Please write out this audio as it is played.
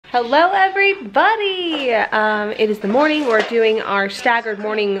Hello everybody! It is the morning. We're doing our staggered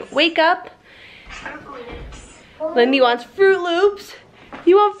morning wake up. Lindy wants Fruit Loops.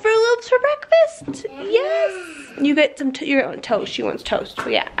 You want Fruit Loops for breakfast? Yes! You get some your own toast. She wants toast.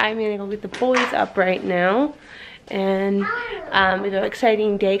 But yeah, I'm gonna go get the boys up right now. And it's an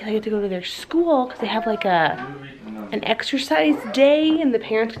exciting day because I get to go to their school because they have like an exercise day and the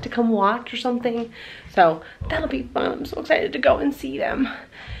parents get to come watch or something. So that'll be fun. I'm so excited to go and see them.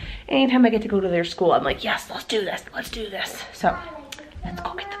 Anytime I get to go to their school, I'm like, yes, let's do this, let's do this. So let's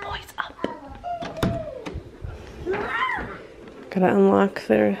go get the boys up. Gotta unlock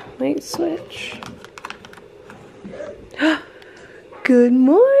their light switch. Good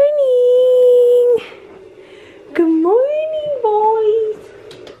morning. Good morning, boys.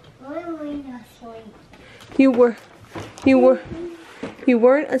 You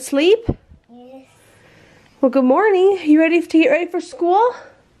weren't asleep? Yes. Well, good morning. You ready to get ready for school?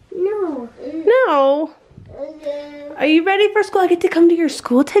 No. No. Are you ready for school? I get to come to your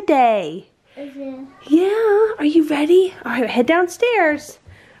school today. Yeah. Are you ready? All right, head downstairs.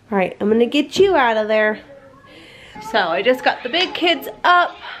 All right, I'm gonna get you out of there. So I just got the big kids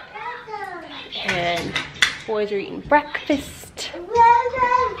up, and boys are eating breakfast.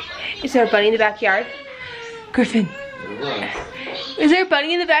 Is there a bunny in the backyard? Griffin. Is there a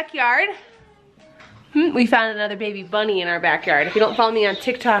bunny in the backyard? We found another baby bunny in our backyard. If you don't follow me on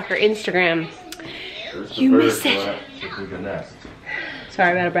TikTok or Instagram, you miss it.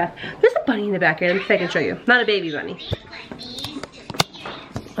 Sorry, I'm out of breath. There's a bunny in the backyard. Let me see if I can show you. Not a baby bunny.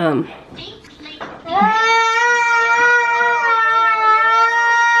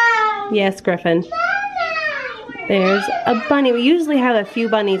 Yes, Griffin. There's a bunny. We usually have a few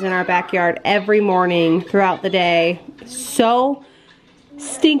bunnies in our backyard every morning throughout the day. So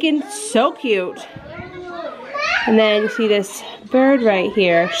stinking, so cute. And then you see this bird right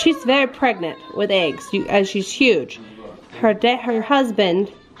here. She's very pregnant with eggs, as she's huge. Her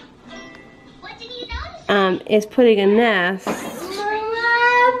husband is putting a nest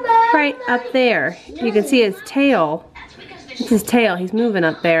right up there. You can see his tail. It's his tail. He's moving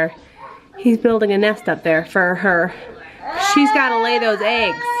up there. He's building a nest up there for her. She's got to lay those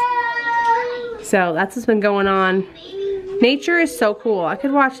eggs. So that's what's been going on. Nature is so cool. I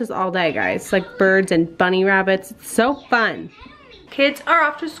could watch this all day, guys. Like birds and bunny rabbits. It's so fun. Kids are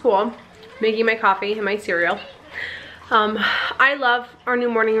off to school, making my coffee and my cereal. I love our new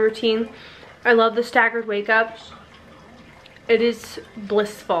morning routine. I love the staggered wake up. It is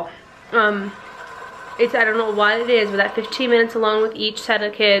blissful. I don't know what it is, but that 15 minutes alone with each set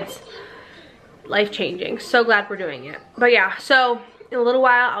of kids, life-changing. So glad we're doing it. But yeah, so in a little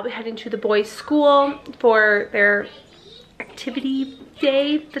while, I'll be heading to the boys' school for their activity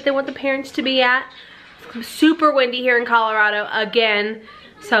day that they want the parents to be at. It's super windy here in Colorado again,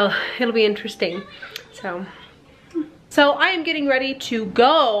 so it'll be interesting. So I am getting ready to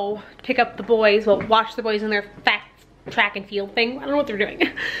go pick up the boys, well, watch the boys in their track and field thing. I don't know what they're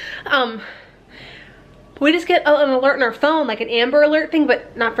doing. We just get an alert on our phone, like an Amber Alert thing,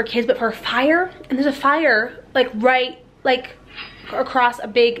 but not for kids, but for a fire. And there's a fire right across a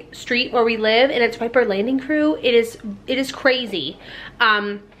big street where we live, and it's right by our landing crew. It is crazy.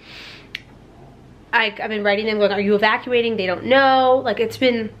 I've been writing them going, are you evacuating? They don't know. Like it's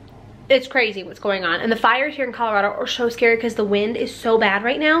crazy what's going on. And the fires here in Colorado are so scary because the wind is so bad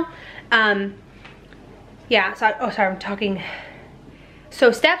right now. Yeah, so, oh sorry, I'm talking.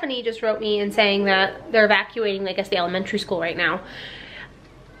 So Stephanie just wrote me and saying that they're evacuating, I guess, the elementary school right now.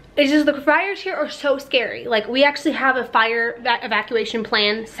 It's just the fires here are so scary. Like we actually have a fire evacuation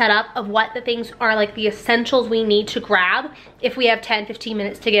plan set up of what the things are, like the essentials we need to grab if we have 10-15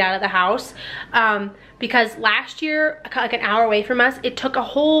 minutes to get out of the house. Because last year, like an hour away from us, it took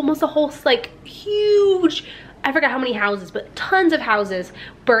almost a whole like huge, I forgot how many houses, but tons of houses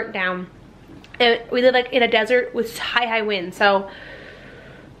burnt down. And we live like in a desert with high winds. So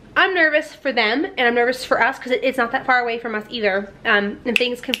I'm nervous for them, and I'm nervous for us because it's not that far away from us either, and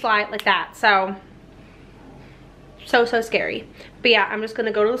things can fly like that. So scary. But yeah, I'm just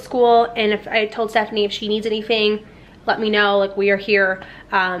gonna go to the school, and if I told Stephanie if she needs anything, let me know. Like we are here,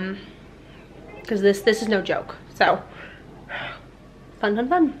 because this is no joke. So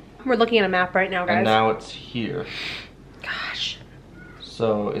fun. We're looking at a map right now, guys. And now it's here. Gosh.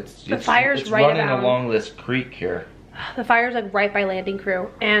 So it's fire's right running along this creek here. The fire's like right by landing crew,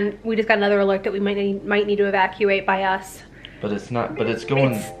 and we just got another alert that we might need to evacuate by us. But it's not. But it's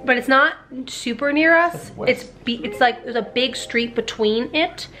going. But it's not super near us. West. It's like there's a big street between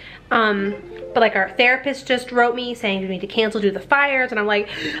it. But like our therapist just wrote me saying we need to cancel due to the fires, and I'm like,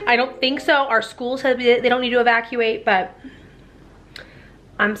 I don't think so. Our school said they don't need to evacuate, but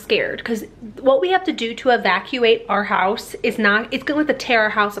I'm scared because what we have to do to evacuate our house is not, it's going to tear our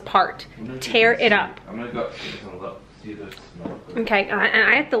house apart. Tear it up. I'm gonna go upstairs and look. See the smoke. Okay, and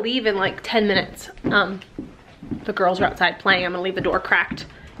I have to leave in like 10 minutes. The girls are outside playing. I'm gonna leave the door cracked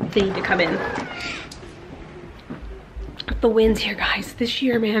if they need to come in. The wind's here, guys. This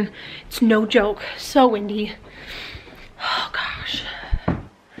year, man, it's no joke. So windy. Oh gosh.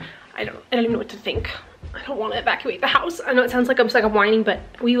 I don't even know what to think. I don't want to evacuate the house. I know it sounds like I'm whining, but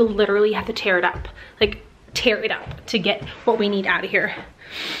we will literally have to tear it up. Like, tear it up to get what we need out of here.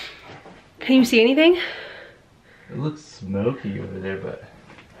 Can you see anything? It looks smoky over there, but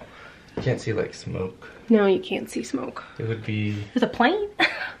you can't see like smoke. No, you can't see smoke. It would be... There's a plane?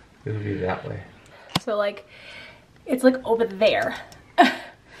 It would be that way. So like, it's like over there.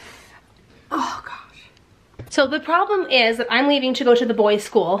 Oh gosh. So the problem is that I'm leaving to go to the boys'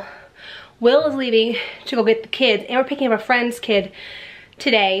 school. Will is leaving to go get the kids, and we're picking up a friend's kid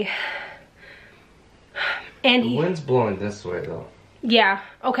today. And the wind's blowing this way though. Yeah,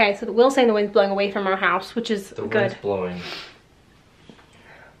 okay, so Will's saying the wind's blowing away from our house, which is the good. The wind's blowing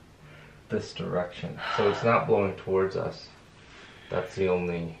this direction, so it's not blowing towards us. That's the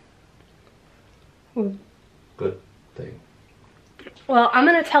only good thing. Well, I'm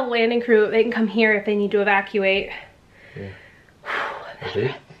gonna tell the landing crew they can come here if they need to evacuate. Yeah. Are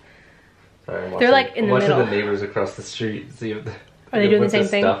they? Sorry, I'm They're like in the middle. I'm watching the neighbors across the street see if are they doing the same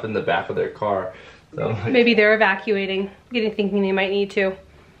thing? Stuff in the back of their car. So like, maybe they're evacuating, thinking they might need to.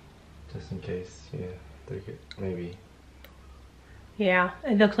 Just in case, yeah. They're good. Maybe. Yeah,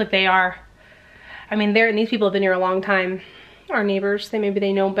 it looks like they are. I mean, these people have been here a long time. Our neighbors, maybe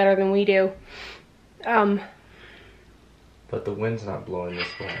they know better than we do. But the wind's not blowing this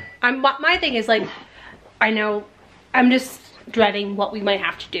way. My thing is like, I know, I'm just dreading what we might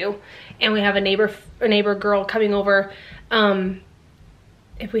have to do, and we have a neighbor girl coming over.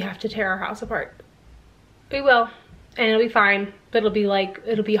 If we have to tear our house apart, we will, and it'll be fine. But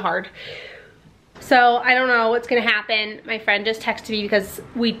it'll be hard. So I don't know what's gonna happen. My friend just texted me because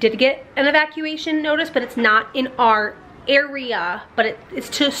we did get an evacuation notice, but it's not in our area, but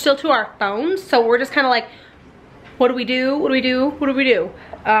it's still to our phones. So we're just kind of like, what do we do? What do we do? What do we do?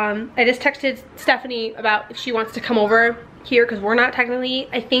 I just texted Stephanie about if she wants to come over here because we're not technically,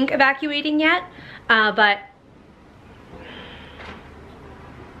 I think, evacuating yet, but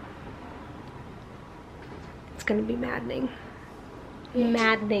it's gonna be maddening.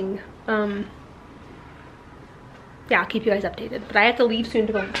 Maddening. Yeah, I'll keep you guys updated, but I have to leave soon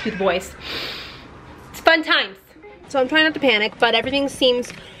to go to the boys. It's fun times. So I'm trying not to panic, but everything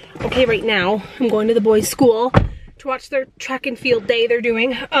seems okay right now. I'm going to the boys' school to watch their track and field day they're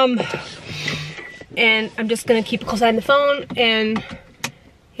doing. And I'm just gonna keep a close eye on the phone, and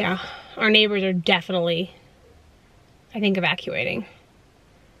yeah, our neighbors are definitely, I think, evacuating.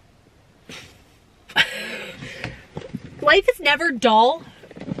 Life is never dull.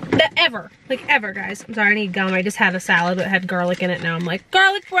 Ever. Like, ever, guys. I'm sorry, I need gum. I just had a salad that had garlic in it. Now I'm like,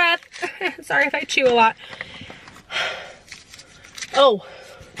 garlic breath. Sorry if I chew a lot. Oh,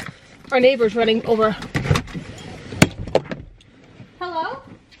 our neighbor's running over. Hello?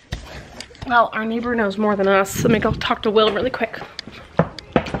 Well, our neighbor knows more than us. Let me go talk to Will really quick.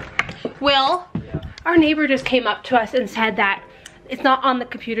 Will, yeah. Our neighbor just came up to us and said that it's not on the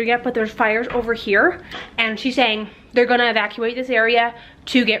computer yet, but there's fires over here. And she's saying they're gonna evacuate this area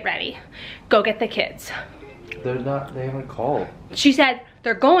to get ready. Go get the kids. They're not, they haven't called. She said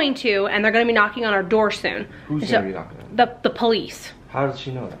they're going to, and they're gonna be knocking on our door soon. Who's gonna be knocking on? The police. How did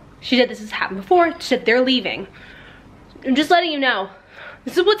she know that? She said this has happened before. She said they're leaving. I'm just letting you know.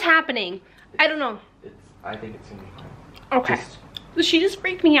 This is what's happening. I don't know. I think it's gonna be fine. Okay. She just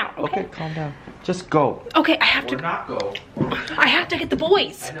freaked me out. Okay, calm down. Just go. Okay, I have to. Or not go. I have to get the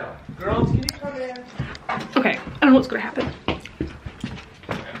boys. I know. Girls, can you come in? Okay, I don't know what's gonna happen.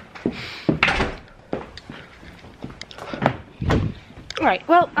 Alright,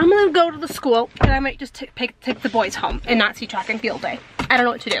 well, I'm gonna go to the school, and I might just take the boys home and not see track and field day. I don't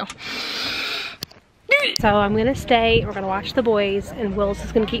know what to do. So I'm gonna stay, we're gonna watch the boys, and Will's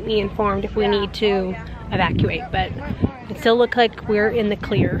is gonna keep me informed if we need to evacuate, but it still looks like we're in the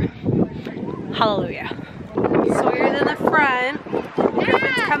clear. Hallelujah. Sawyer's in the front.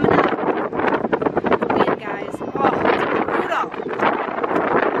 Griffin's coming up. The wind, guys. Oh, brutal.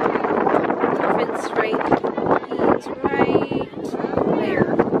 Griffin's right. He's right there.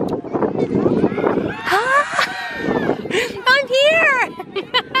 I'm here!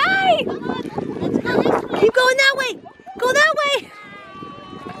 Hi! Keep going that way! Go that way!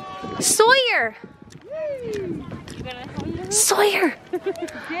 Sawyer! Sawyer!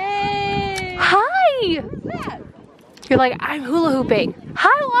 Hey! Hi! What's that? You're like, I'm hula hooping.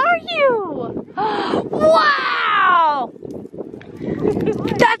 How are you? Wow!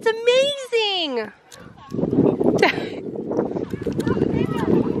 That's amazing!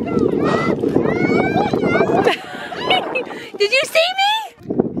 Did you see me?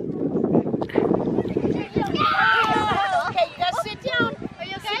 Okay, you guys sit down. Are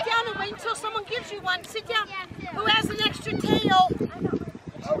you okay? Sit down and wait until someone gives you one. Sit down. Who has an extra tail?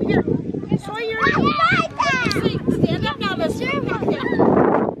 Over here. Sawyer. Stand up now, let's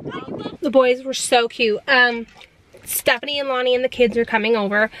The boys were so cute. Stephanie and Lonnie and the kids are coming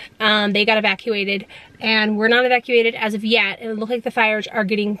over. They got evacuated, and we're not evacuated as of yet. It looks like the fires are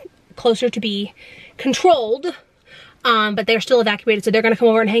getting closer to be controlled, but they're still evacuated, so they're gonna come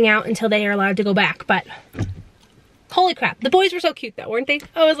over and hang out until they are allowed to go back. But holy crap, the boys were so cute though, weren't they?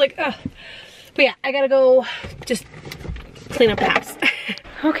 I was like, ugh. But yeah, I gotta go just clean up the house.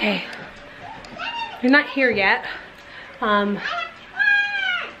 Okay, they're not here yet.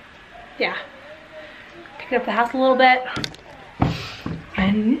 Yeah, picking up the house a little bit,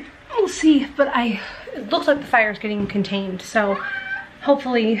 and we'll see. But it looks like the fire is getting contained, so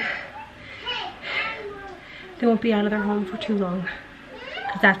hopefully they won't be out of their home for too long,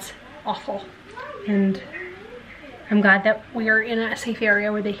 because that's awful. And I'm glad that we are in a safe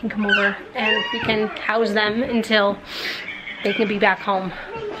area where they can come over and we can house them until they can be back home.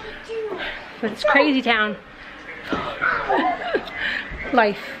 But it's crazy town.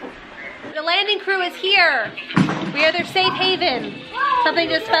 Life. The landing crew is here. We are their safe haven. Something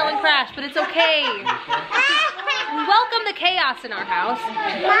just fell and crashed, but it's okay. We welcome the chaos in our house,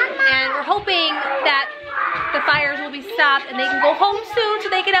 and we're hoping that the fires will be stopped and they can go home soon so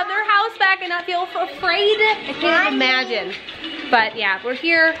they can have their house back and not feel afraid. I can't even imagine. But yeah, we're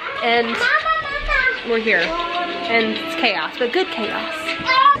here, and we're here. And it's chaos, but good chaos.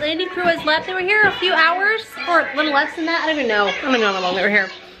 Landing crew has left. They were here a few hours, or a little less than that. I don't even know. I don't even know how long they were here.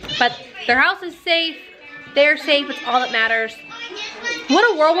 But their house is safe. They're safe. It's all that matters. What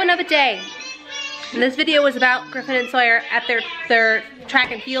a whirlwind of a day. And this video was about Griffin and Sawyer at their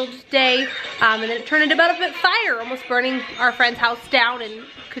track and field day. And then it turned into about a fire, almost burning our friend's house down and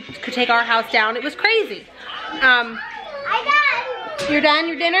could take our house down. It was crazy. You're done?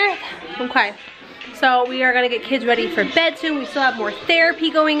 Your dinner? Okay. So we are gonna get kids ready for bed soon. We still have more therapy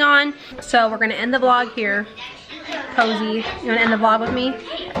going on. So we're gonna end the vlog here. Posey, you wanna end the vlog with me?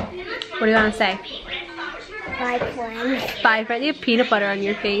 What do you wanna say? Bye, friends. Bye, friend. You have peanut butter on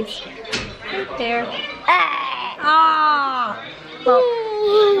your face. Right there. Ah. Well,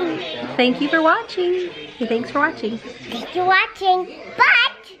 thank you for watching. And thanks for watching. Thanks for watching.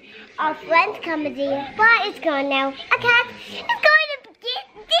 But our friend's coming here. But it's gone now. Okay, it's going to get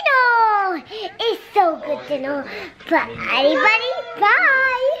dinner. It's so good dinner. But anybody,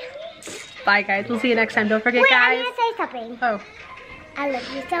 bye. Bye, guys. We'll see you next time. Don't forget, Wait, guys. I'm gonna say something. Oh. I love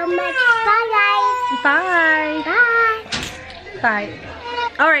you so much. Bye, guys. Bye. Bye. Bye.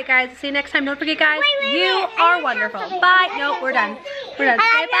 All right, guys. See you next time. Don't forget, guys. Wait, you I are need wonderful. something. Bye. No, we're done. We're done. I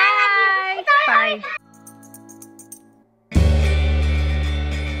Say love you. bye. Bye.